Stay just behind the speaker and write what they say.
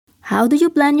How do you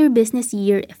plan your business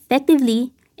year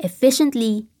effectively,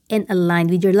 efficiently, and aligned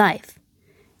with your life?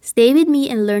 Stay with me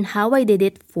and learn how I did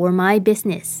it for my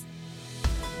business.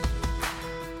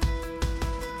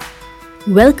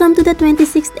 Welcome to the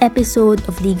 26th episode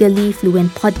of Legally Fluent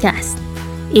Podcast,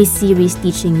 a series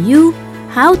teaching you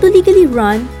how to legally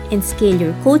run and scale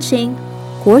your coaching,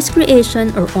 course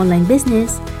creation, or online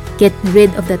business. Get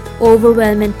rid of that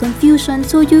overwhelm and confusion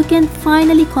so you can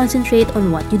finally concentrate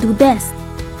on what you do best.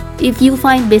 If you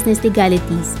find business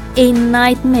legalities a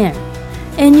nightmare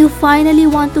and you finally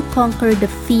want to conquer the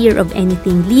fear of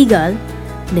anything legal,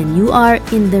 then you are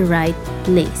in the right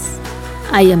place.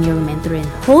 I am your mentor and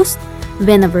host,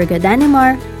 Vena Verga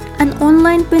Dannemar, an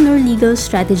onlinepreneur legal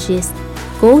strategist,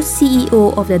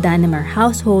 co-CEO of the Dannemar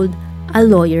household, a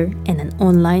lawyer, and an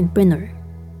onlinepreneur.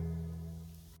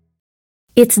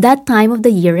 It's that time of the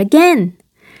year again.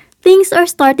 Things are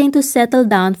starting to settle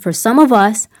down for some of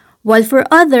us, while for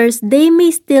others, they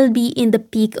may still be in the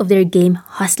peak of their game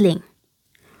hustling.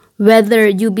 Whether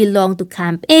you belong to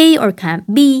Camp A or Camp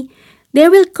B, there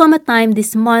will come a time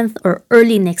this month or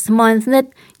early next month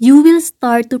that you will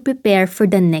start to prepare for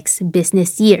the next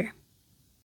business year.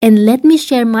 And let me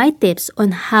share my tips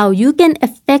on how you can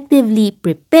effectively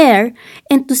prepare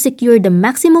and to secure the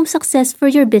maximum success for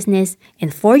your business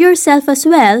and for yourself as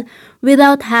well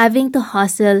without having to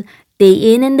hustle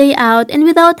day in and day out and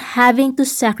without having to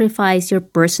sacrifice your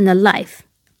personal life.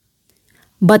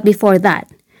 But before that,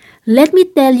 let me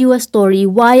tell you a story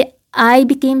why I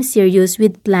became serious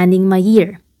with planning my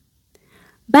year.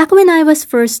 Back when I was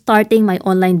first starting my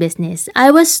online business, I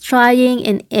was trying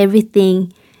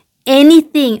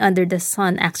anything under the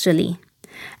sun actually.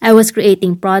 I was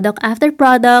creating product after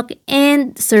product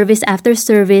and service after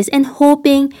service and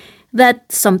hoping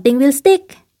that something will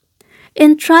stick.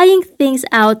 And trying things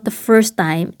out the first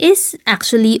time is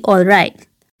actually alright.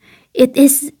 It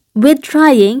is with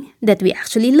trying that we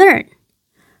actually learn.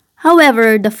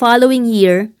 However, the following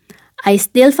year, I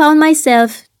still found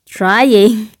myself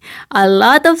trying a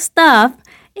lot of stuff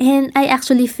and I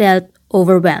actually felt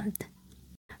overwhelmed.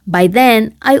 By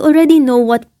then, I already know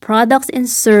what products and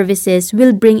services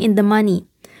will bring in the money.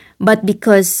 But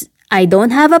because I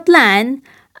don't have a plan,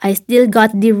 I still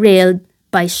got derailed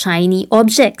by shiny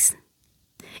objects.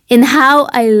 And how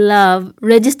I love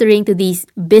registering to these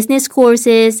business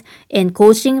courses and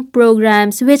coaching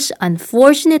programs, which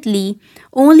unfortunately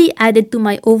only added to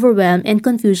my overwhelm and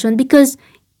confusion because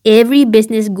every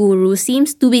business guru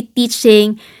seems to be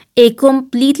teaching a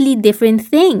completely different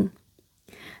thing.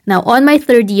 Now, on my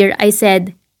third year, I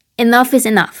said, enough is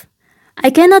enough.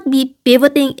 I cannot be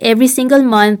pivoting every single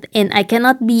month and I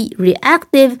cannot be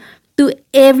reactive to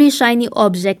every shiny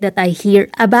object that I hear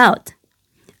about.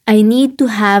 I need to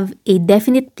have a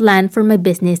definite plan for my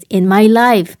business in my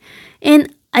life.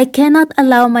 And I cannot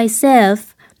allow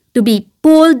myself to be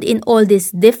pulled in all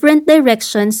these different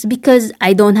directions because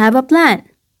I don't have a plan.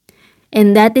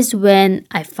 And that is when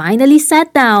I finally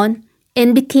sat down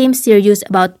and became serious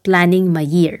about planning my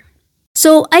year.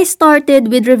 So I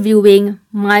started with reviewing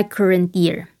my current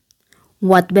year.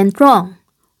 What went wrong?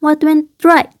 What went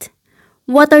right?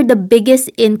 What are the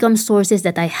biggest income sources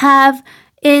that I have?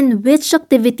 And which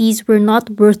activities were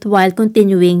not worthwhile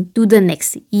continuing to the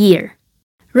next year?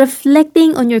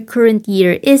 Reflecting on your current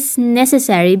year is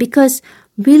necessary because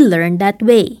we learn that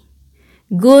way.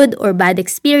 Good or bad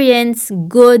experience,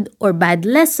 good or bad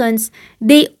lessons,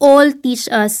 they all teach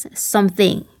us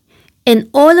something. And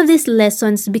all of these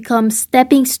lessons become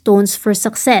stepping stones for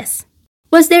success.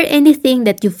 Was there anything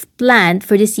that you've planned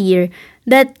for this year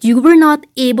that you were not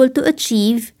able to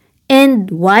achieve?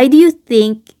 And why do you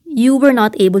think you were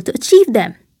not able to achieve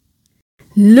them?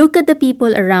 Look at the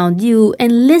people around you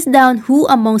and list down who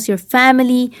amongst your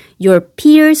family, your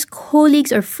peers,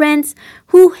 colleagues, or friends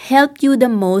who helped you the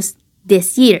most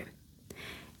this year.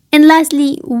 And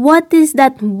lastly, what is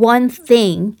that one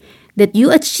thing that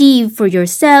you achieve for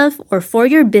yourself or for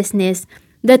your business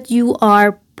that you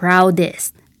are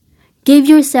proudest? Give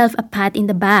yourself a pat in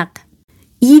the back.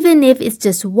 Even if it's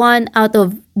just one out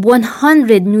of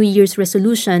 100 New Year's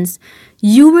resolutions,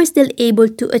 you were still able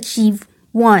to achieve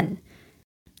one.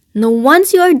 Now,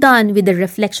 once you are done with the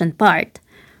reflection part,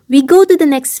 we go to the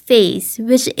next phase,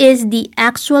 which is the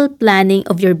actual planning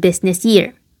of your business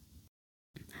year.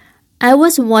 I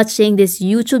was watching this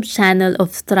YouTube channel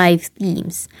of Thrive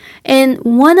Themes, and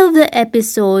one of the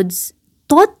episodes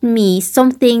taught me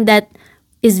something that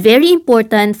is very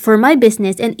important for my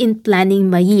business and in planning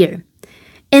my year.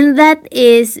 And that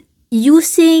is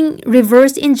using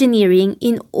reverse engineering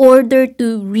in order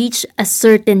to reach a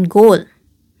certain goal.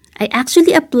 I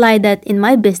actually apply that in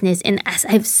my business, and as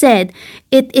I've said,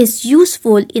 it is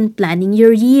useful in planning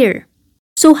your year.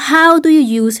 So, how do you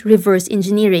use reverse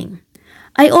engineering?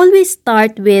 I always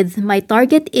start with my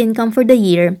target income for the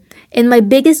year and my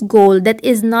biggest goal that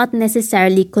is not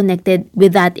necessarily connected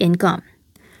with that income.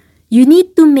 You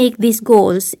need to make these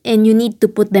goals and you need to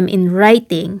put them in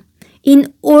writing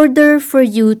in order for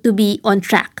you to be on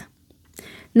track.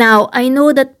 Now, I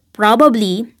know that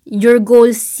probably your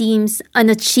goal seems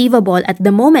unachievable at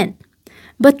the moment,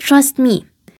 but trust me,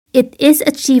 it is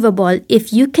achievable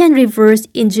if you can reverse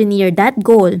engineer that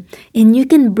goal and you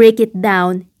can break it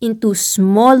down into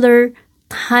smaller,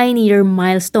 tinier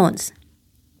milestones.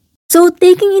 So,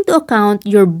 taking into account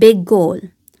your big goal,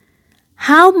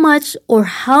 how much or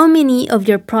how many of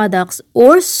your products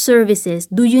or services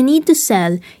do you need to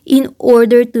sell in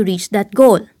order to reach that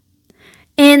goal?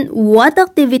 And what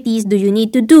activities do you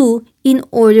need to do in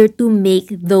order to make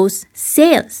those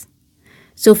sales?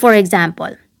 So, for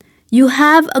example, you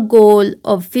have a goal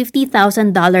of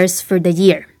 $50,000 for the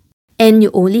year, and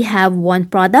you only have one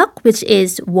product, which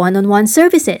is one-on-one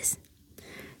services.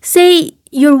 Say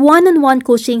your one-on-one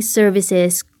coaching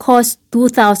services cost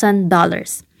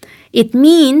 $2,000. It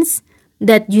means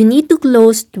that you need to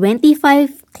close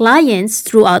 25 clients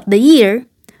throughout the year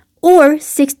or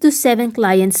 6 to 7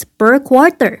 clients per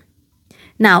quarter.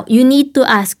 Now, you need to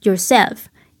ask yourself,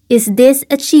 is this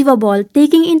achievable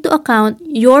taking into account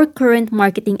your current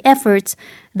marketing efforts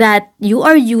that you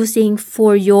are using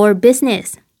for your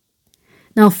business?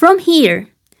 Now, from here,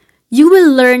 you will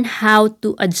learn how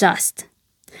to adjust.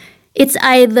 It's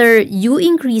either you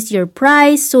increase your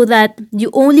price so that you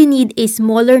only need a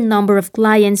smaller number of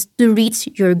clients to reach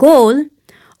your goal,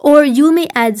 or you may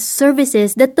add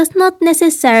services that does not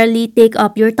necessarily take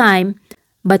up your time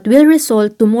but will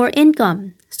result to more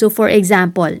income. So for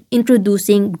example,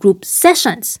 introducing group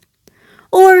sessions.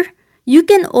 Or you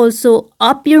can also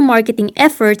up your marketing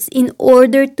efforts in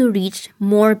order to reach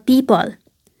more people.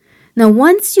 Now,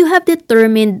 once you have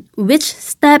determined which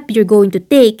step you're going to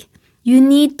take, you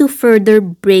need to further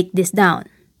break this down.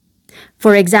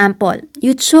 For example,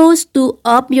 you chose to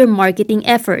up your marketing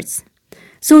efforts.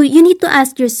 So you need to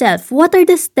ask yourself, what are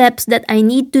the steps that I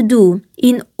need to do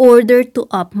in order to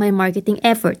up my marketing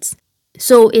efforts?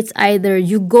 So it's either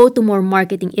you go to more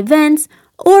marketing events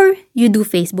or you do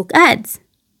Facebook ads.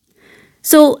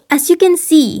 So as you can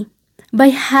see, by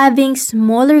having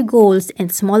smaller goals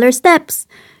and smaller steps,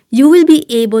 you will be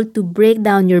able to break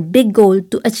down your big goal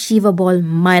to achievable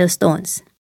milestones.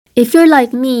 If you're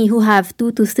like me who have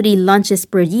 2 to 3 launches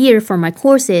per year for my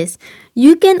courses,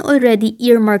 you can already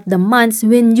earmark the months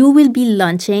when you will be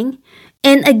launching,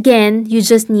 and again, you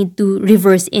just need to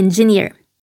reverse engineer.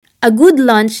 A good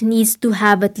launch needs to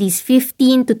have at least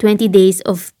 15 to 20 days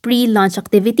of pre-launch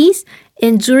activities,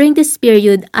 and during this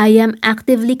period, I am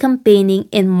actively campaigning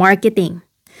and marketing.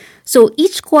 So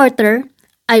each quarter,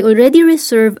 I already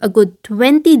reserve a good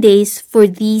 20 days for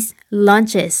these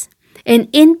launches. And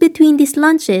in between these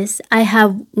launches, I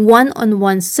have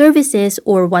one-on-one services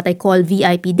or what I call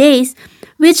VIP days,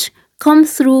 which come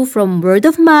through from word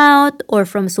of mouth or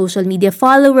from social media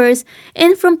followers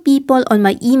and from people on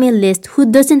my email list who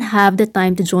doesn't have the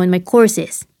time to join my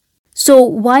courses. So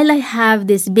while I have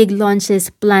these big launches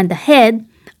planned ahead,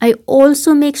 I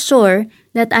also make sure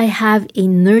that I have a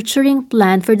nurturing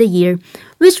plan for the year,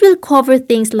 which will cover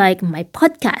things like my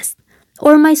podcast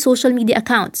or my social media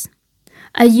accounts.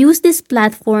 I use these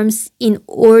platforms in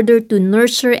order to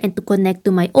nurture and to connect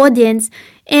to my audience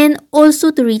and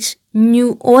also to reach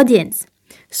new audience.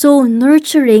 So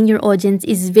nurturing your audience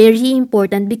is very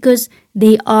important because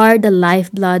they are the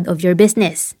lifeblood of your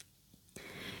business.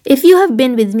 If you have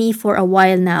been with me for a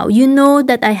while now, you know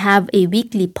that I have a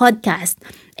weekly podcast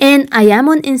and I am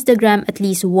on Instagram at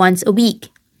least once a week.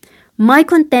 My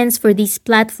contents for these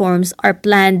platforms are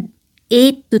planned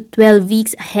 8 to 12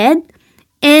 weeks ahead.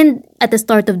 And at the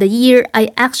start of the year,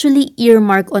 I actually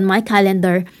earmark on my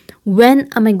calendar when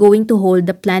am I going to hold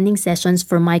the planning sessions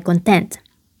for my content.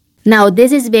 Now,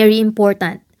 this is very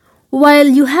important. While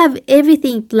you have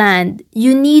everything planned,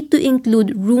 you need to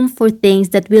include room for things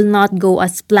that will not go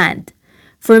as planned.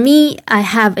 For me, I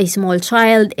have a small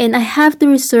child and I have to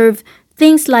reserve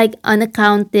things like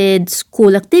unaccounted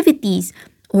school activities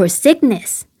or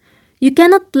sickness. You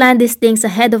cannot plan these things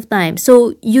ahead of time,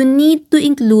 so you need to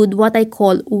include what I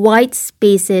call white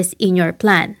spaces in your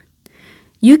plan.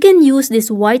 You can use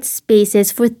these white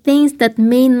spaces for things that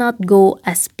may not go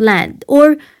as planned,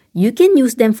 or you can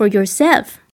use them for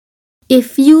yourself.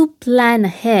 If you plan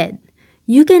ahead,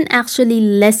 you can actually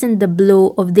lessen the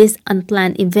blow of these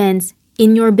unplanned events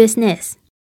in your business.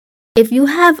 If you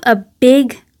have a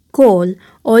big goal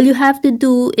All you have to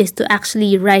do is to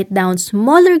actually write down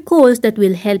smaller goals that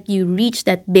will help you reach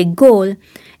that big goal.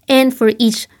 And for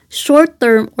each short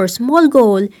term or small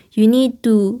goal, you need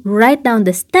to write down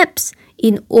the steps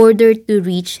in order to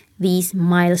reach these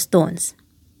milestones.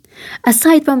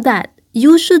 Aside from that,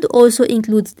 you should also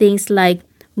include things like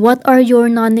what are your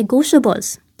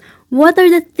non-negotiables? What are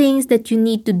the things that you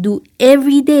need to do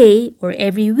every day or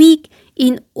every week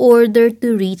in order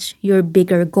to reach your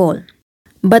bigger goal?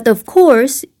 But of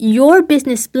course, your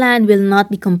business plan will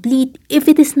not be complete if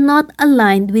it is not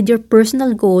aligned with your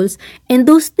personal goals and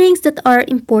those things that are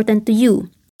important to you.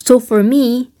 So for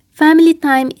me, family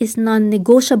time is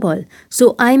non-negotiable.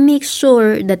 So I make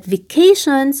sure that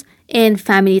vacations and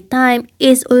family time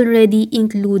is already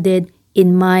included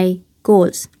in my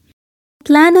goals.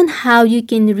 Plan on how you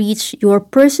can reach your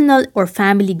personal or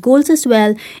family goals as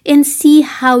well and see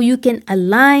how you can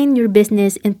align your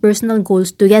business and personal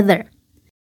goals together.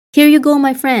 Here you go,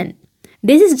 my friend.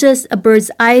 This is just a bird's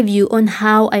eye view on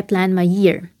how I plan my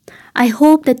year. I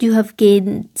hope that you have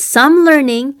gained some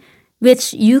learning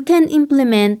which you can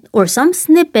implement or some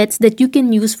snippets that you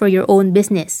can use for your own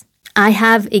business. I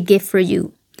have a gift for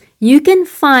you. You can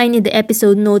find in the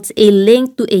episode notes a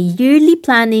link to a yearly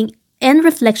planning and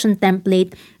reflection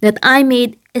template that I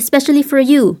made especially for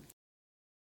you.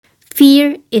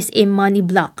 Fear is a money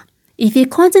block. If you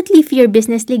constantly fear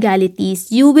business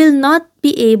legalities, you will not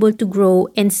be able to grow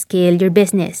and scale your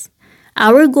business.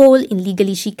 Our goal in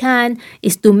Legally She Can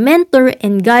is to mentor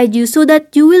and guide you so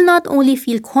that you will not only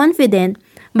feel confident,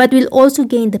 but will also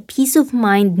gain the peace of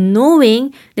mind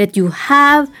knowing that you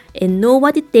have and know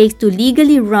what it takes to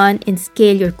legally run and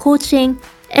scale your coaching,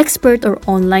 expert, or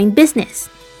online business.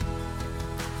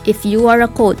 If you are a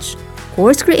coach,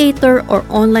 course creator, or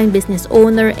online business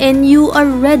owner and you are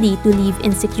ready to leave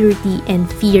insecurity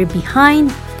and fear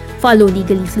behind, follow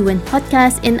Legally Fluent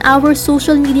Podcast and our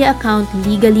social media account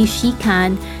Legally She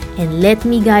Can and let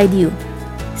me guide you.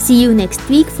 See you next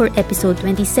week for episode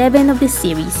 27 of this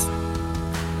series.